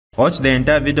Watch the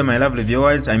entire video, my lovely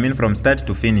viewers, I mean from start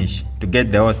to finish, to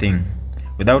get the whole thing.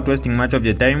 Without wasting much of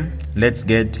your time, let's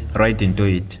get right into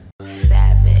it.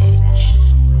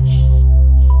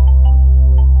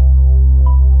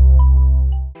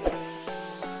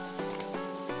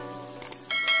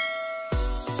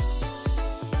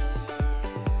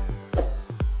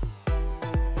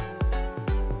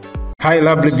 Hi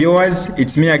lovely viewers,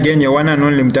 it's me again, your one and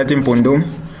only Mutati Mpundu.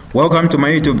 Welcome to my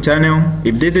YouTube channel.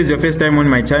 If this is your first time on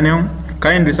my channel,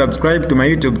 kindly subscribe to my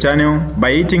YouTube channel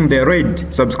by hitting the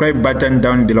red subscribe button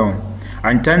down below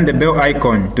and turn the bell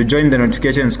icon to join the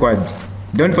notification squad.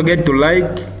 Don't forget to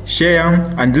like,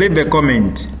 share and leave a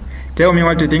comment. Tell me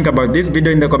what you think about this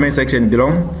video in the comment section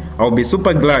below. I'll be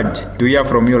super glad to hear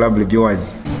from you lovely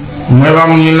viewers.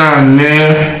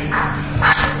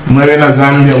 Mwere na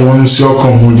Zambia wonsi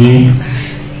Kambwili,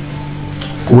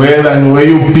 whether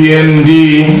niwe UPND,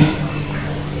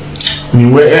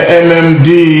 niwe MMD,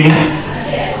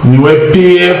 niwe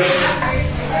PF,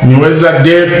 niwe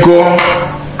Zadeko,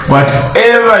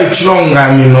 whatever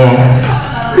ichilonganino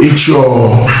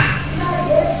icho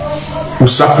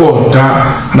usapota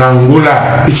na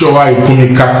ngula icho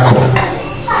waipunikako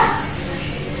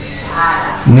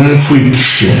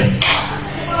mumfuikishe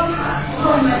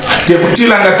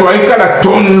tekutila nga twaikala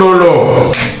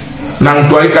tondolo na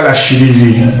twaikala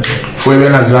shirivi fwebe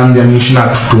na Zambia nishina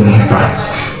tutumpa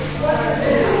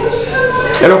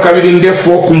elo kabiri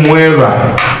ndefu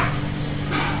okumweba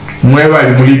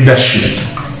ali mu leadership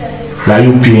la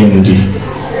UPND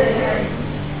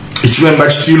ichwemba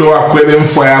chitilo wakwebe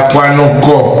mfwa ya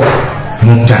kwanoko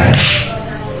Mutati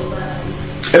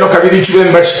elo kabiri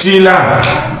ichwemba chitila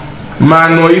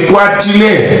mano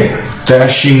ikwatile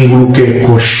tayashinguluke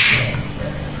koshi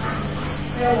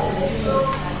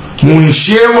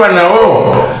munshewa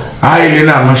nao aile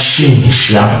na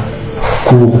mashinsha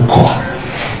kuko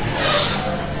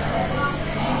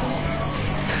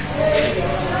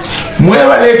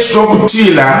mweba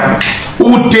lechitokutila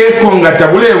uteko nga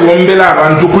tabule bombela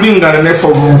abantu kulingana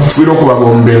nefo fwiro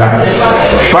kubabombela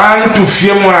bantu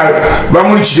fyemwa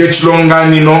bamulichide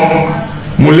chilonganino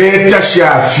muleta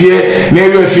shafye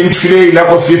nebyo fintu file ila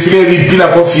kofye file bipila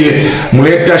kofye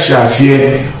muleta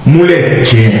shafye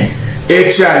muleke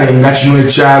echale nga kino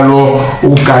echalo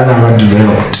ukana ba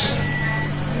developed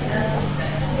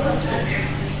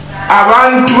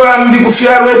abantu bambi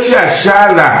kufyalwe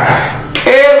fyashala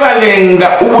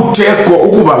ebalenga uteko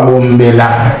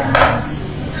ukubabombela.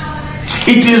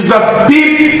 It is the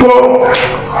people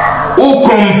who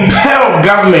compel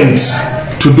government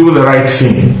to do the right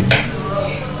thing.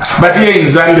 But here in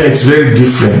Zambia it's very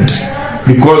different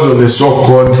because of the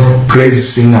so-called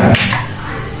praise singers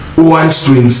who wants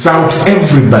to insult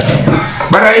everybody.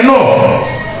 But I know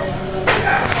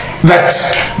that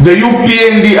the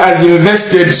UPND has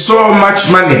invested so much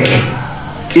money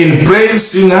in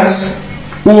praise singers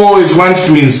who always want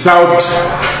to insult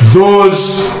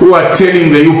those who are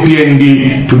telling the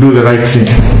UPND to do the right thing.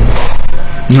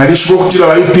 Nalishko kutila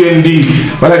wa UPND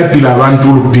walalipila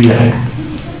abantu rupia.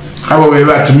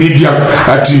 At media,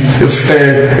 at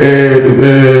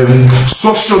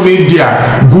social media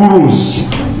gurus,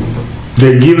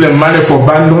 they give them money for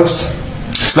bundles,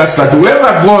 such that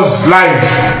whoever goes live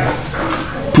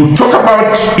to talk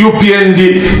about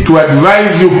UPND, to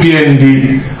advise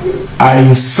UPND, are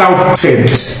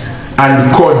insulted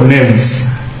and called names.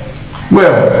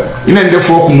 Well, in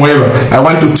I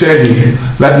want to tell you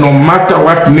that no matter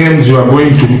what names you are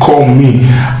going to call me,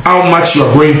 how much you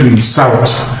are going to insult,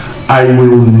 I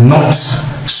will not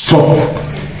stop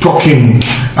talking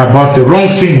about the wrong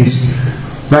things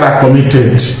that are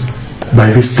committed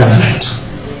by this government.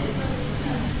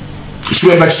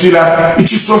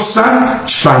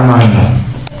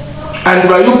 And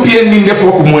by UPND,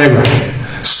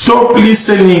 stop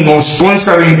listening or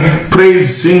sponsoring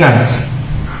praise singers.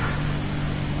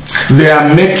 They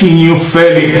are making you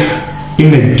fail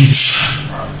in a ditch.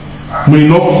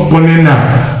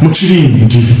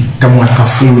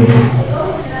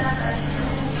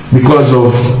 Because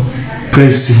of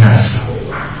praise singers.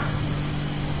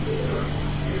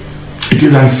 It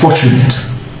is unfortunate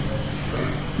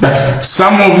that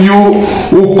some of you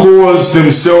who call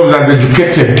themselves as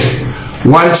educated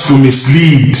want to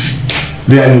mislead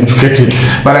the uneducated.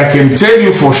 But I can tell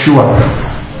you for sure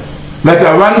that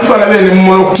abantu balabene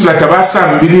mmono kutila tabasa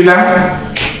mbilila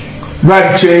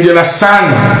bali changela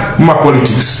sana ma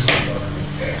politics.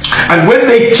 And when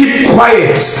they keep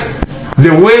quiet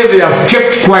the way they have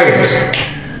kept quiet,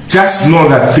 just know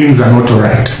that things are not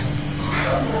alright.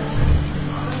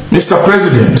 Mr.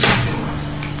 President,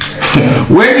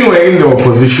 when you were in the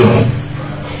opposition,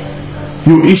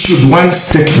 you issued one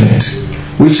statement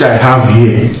which I have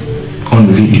here on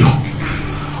video,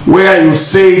 where you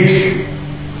said,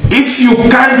 if you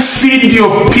can't feed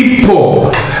your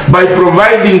people by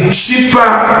providing cheaper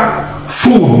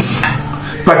food,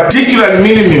 particularly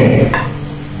mini meal,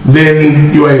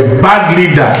 then you are a bad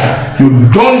leader. You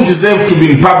don't deserve to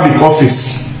be in public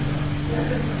office.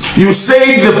 You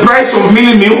said the price of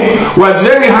mini meal was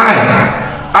very high,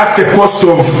 at the cost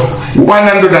of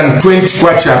 120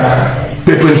 kwacha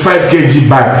per 25 kg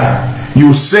bag.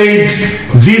 You said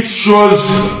this shows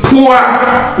poor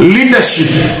leadership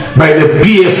by the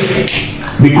PF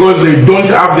because they don't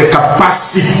have the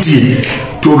capacity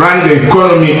to run the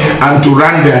economy and to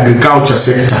run the agriculture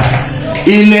sector.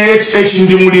 In HH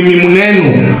ndi mulimi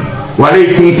munenu wale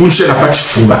ikunkunshe na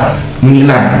pachifuba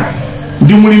munina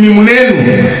ndi mulimi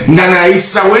munenu ngana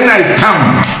isa when I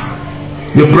come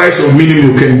the price of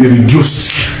minimum can be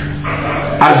reduced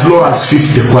as low as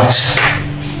 50 kwacha.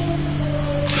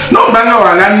 No banga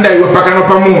walanda iwe pakano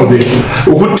pamobe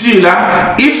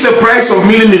ukutila, if the price of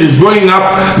minimum is going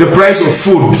up the price of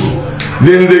food,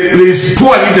 then there is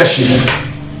poor leadership.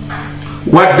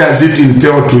 What does it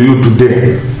entail to you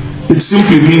today? It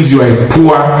simply means you are a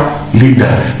poor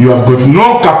leader. You have got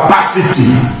no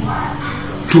capacity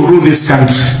to rule this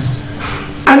country.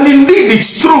 And indeed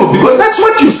it's true, because that's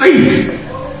what you said.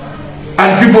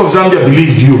 And people of Zambia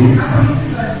believed you.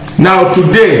 Now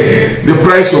today, the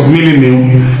price of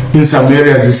minimum in some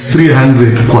areas is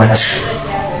 300 kwacha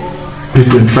per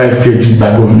 25 kg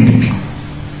bag of minimum.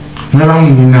 Now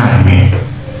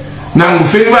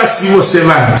feniba civil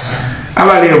servant,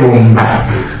 abale bomba,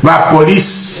 ba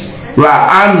police, ba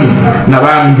army, na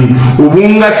bambi,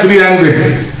 ubunga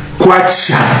 300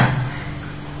 kwacha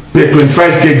per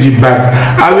 25 kg bag.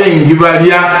 Abengi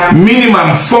balia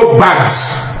minimum 4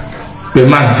 bags per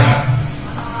month.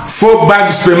 4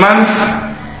 bags per month,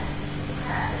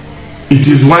 it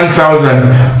is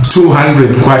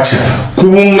 1,200 kwacha.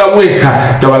 Kubunga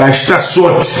weka, tawalashita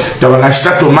salt,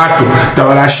 tawalashita tomato,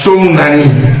 tawalashita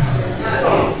munani.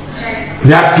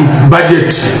 They have to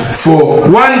budget for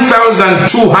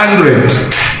 1,200,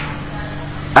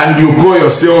 and you call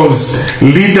yourselves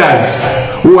leaders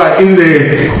who are in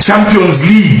the Champions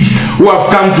League, who have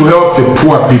come to help the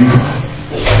poor people.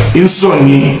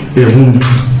 Insoni emuntu.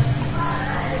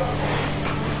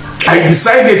 I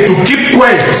decided to keep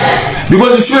quiet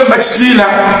because the shule bachitila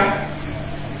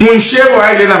munshevo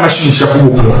aile na mashinisha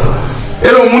kubuko.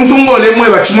 Elo muntu ngole mwe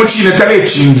bachimo chine tale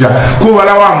chinja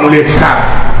kubala wa muleka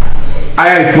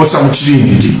aya iposa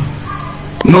muchirindi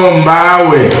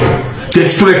nombawe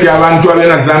tetuleke abantu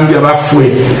abena Zambia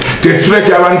bafwe,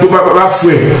 tetuleke abantu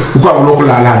bafwe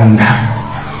ukwabulokulalanda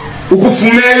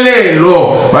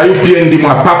ukufumelelo bayupiendi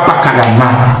mwa papa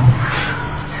kalama.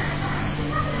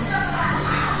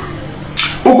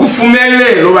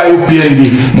 Ukufumelelo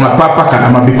bayupiendi mwa papa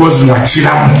kalama because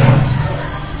mwachiramu.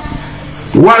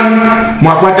 One,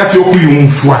 mwakwata fyo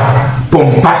kuyumfwa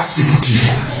pompacity.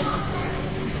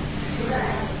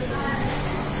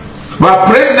 Ba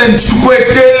president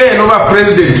tukwetelelo, ba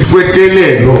president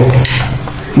tukwetelelo.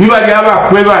 Nibali aba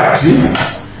kwebati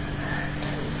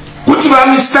kuti ba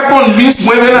Mr. Convince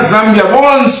mwebe na Zambia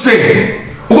bonse.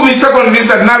 Uku Mr.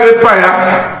 Convince nabe paya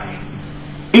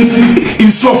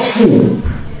in so full.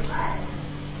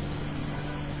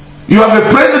 You have a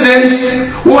president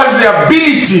who has the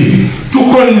ability to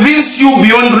convince you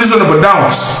beyond reasonable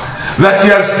doubts that he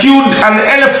has killed an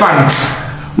elephant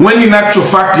when in actual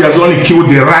fact he has only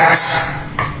killed a rat.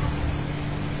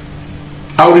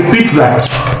 I'll repeat that.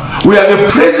 We have a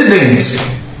president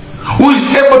who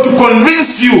is able to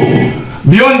convince you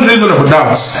beyond reasonable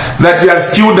doubts that he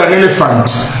has killed an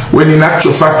elephant when in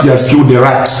actual fact he has killed a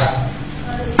rat.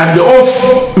 And the whole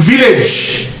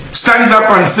village stands up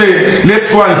and say,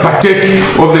 let's go and partake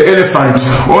of the elephant,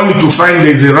 only to find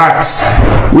there is a rat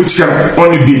which can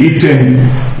only be eaten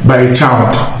by a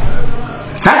child.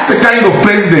 That's the kind of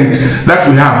president that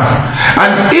we have.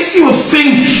 And if you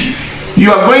think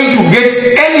you are going to get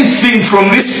anything from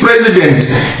this president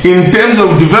in terms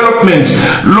of development,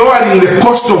 lowering the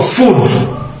cost of food,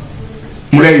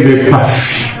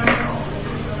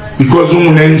 because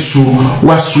umunensu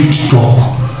was sweet talk,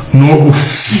 no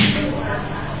buffy.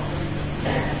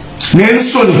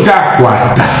 Nelson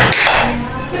takwata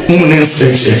umunensu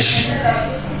HH.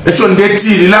 Echo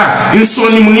ndetilila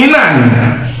insoni muninani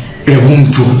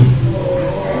ebuntu.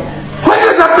 What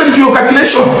has happened to your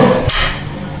calculation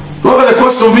over the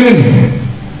cost of living?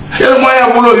 Elo mwaya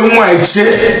bulo yumwa echa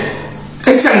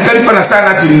nkalipa na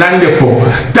sana tindandepo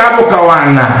tabo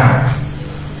kawana.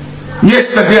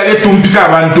 Yesterday I tumpika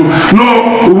abantu no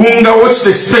ubunga watch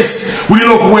the space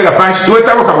ulino kuwela panchi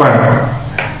tabo kawana.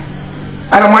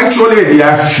 Ala mwaichole di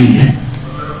afi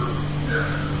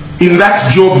in that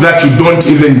job that you don't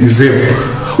even deserve.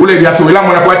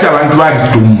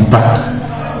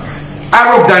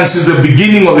 Arrogance is the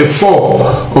beginning of the fall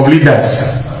of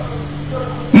leaders.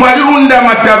 Mwalirunda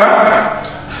Mataba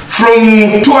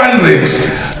from 200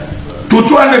 to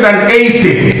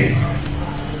 280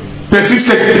 per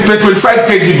 25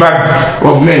 kg bag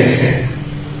of maize.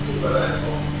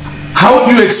 How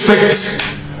do you expect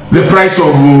the price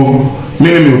of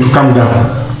minimum to come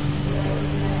down?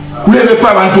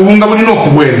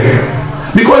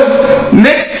 Because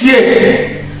next year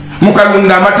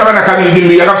Mukalunda Matabana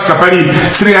Kamili Yakafika Pari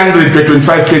 300 per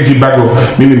 25 kg bag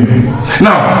of minimum.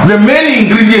 Now the main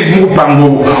ingredient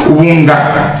Mupango Unga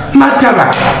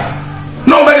Mataba.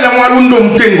 Nobody la mwalundo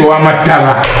mtengo wa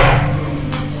mataba.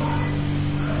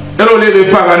 Elo lebe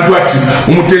pa bantu ati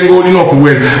umutengo olino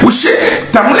kuwela. Ushe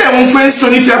tamule mfenso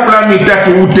nisi akula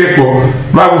mitatu uteko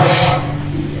babufi.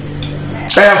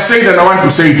 I have said and I want to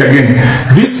say it again.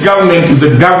 This government is a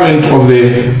government of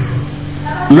the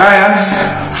liars,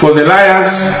 for the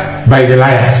liars, by the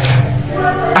liars.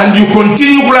 And you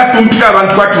continue kula tumpika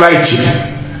bantu kwati vaichi.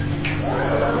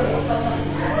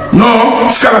 No,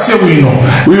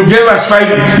 you gave us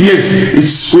 5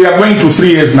 years. We are going to 3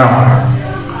 years now.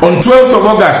 On 12th of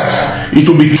August, it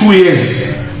will be 2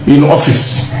 years in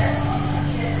office.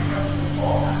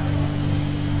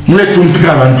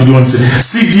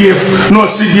 CDF, no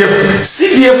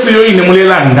CDF yo ine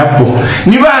mulela ndapo.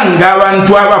 Nibanga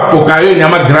abantu abapoka yo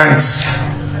nyama grants.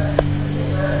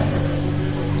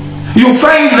 You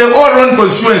find the all-round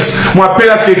constituents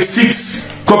mwapela 36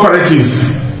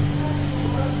 cooperatives.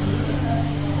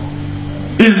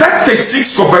 Is that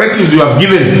 36 cooperatives you have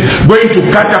given going to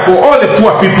cater for all the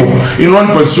poor people in one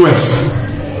constituency?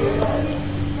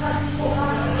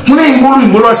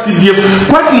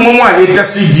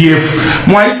 CDF,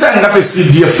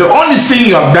 CDF. The only thing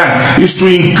you have done is to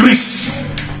increase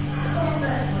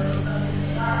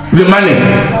the money,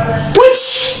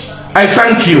 which I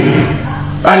thank you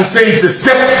and say it's a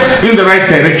step in the right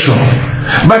direction.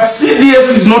 But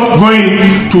CDF is not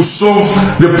going to solve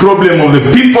the problem of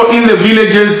the people in the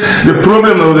villages, the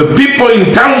problem of the people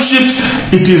in townships.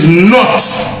 It is not.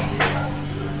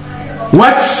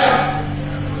 What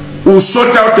will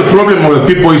sort out the problem of the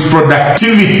people is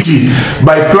productivity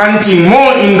by planting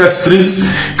more industries,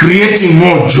 creating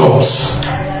more jobs.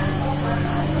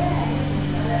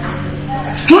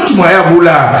 Not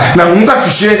Mayabula, now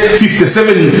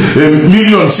 57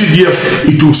 million CDF,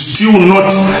 it will still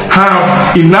not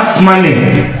have enough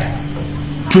money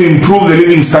to improve the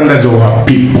living standards of our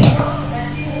people.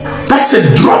 That's a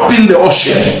drop in the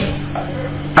ocean.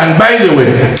 And by the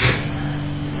way,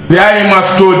 the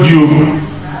IMF told you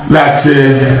that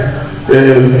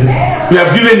we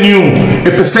have given you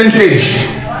a percentage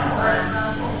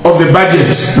of the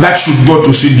budget that should go to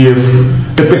CDF,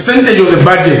 a percentage of the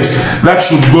budget that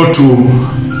should go to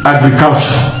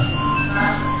agriculture.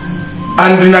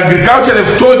 And in agriculture,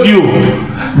 they've told you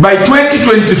by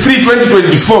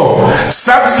 2023-2024,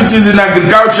 subsidies in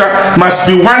agriculture must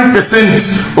be 1%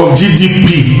 of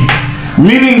GDP.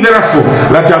 Meaning, therefore,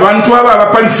 that abantu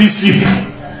aba participate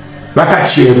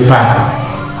bakachepa.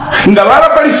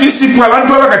 Ngababa parifisi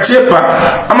abantu abakachepa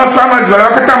ama farmers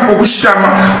balakatampo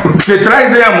kushitama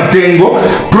fertilizer ya mutengo,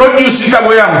 produce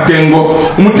ikabo ya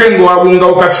mutengo wabunga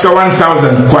ukafika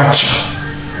 1000 kwacha.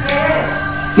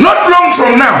 Not long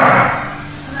from now.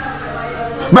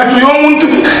 But uyomuntu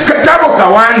katabo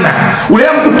kawana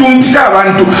uyamkutumtika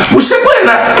abantu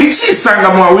ushekwena ichisanga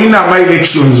mwawina ama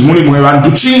elections muri mwe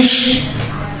bantu chinshi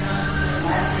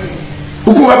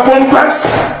ukuba pompas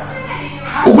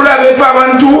ukulabepa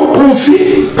abantu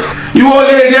ufi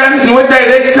iwoleyan niwe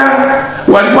director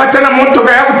walipata na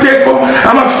motoka ya buteko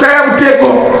amafuta ya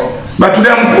buteko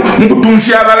batulya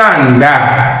mukutunsia abalanda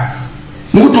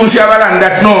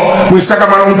no mwisaka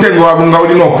mara mutengo wabunga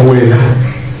ulino okuwela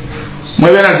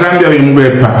mwebera Zambia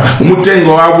bimubepa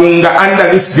umutengo wabunga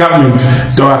under this government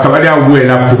to akabali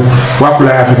awelapo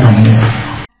wakula yafe pamoja.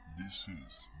 This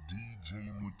is DJ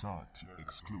Mutati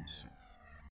exclusive.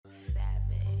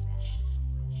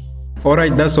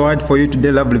 Alright, that's all for you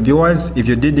today, lovely viewers. If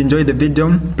you did enjoy the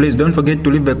video, please don't forget to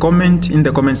leave a comment in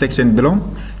the comment section below.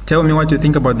 Tell me what you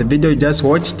think about the video you just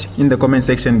watched in the comment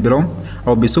section below.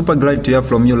 I'll be super glad to hear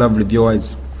from you, lovely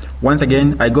viewers. Once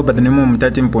again, I go by the name of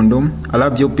Mutati Mpundu. I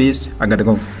love you, peace, I gotta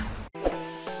go.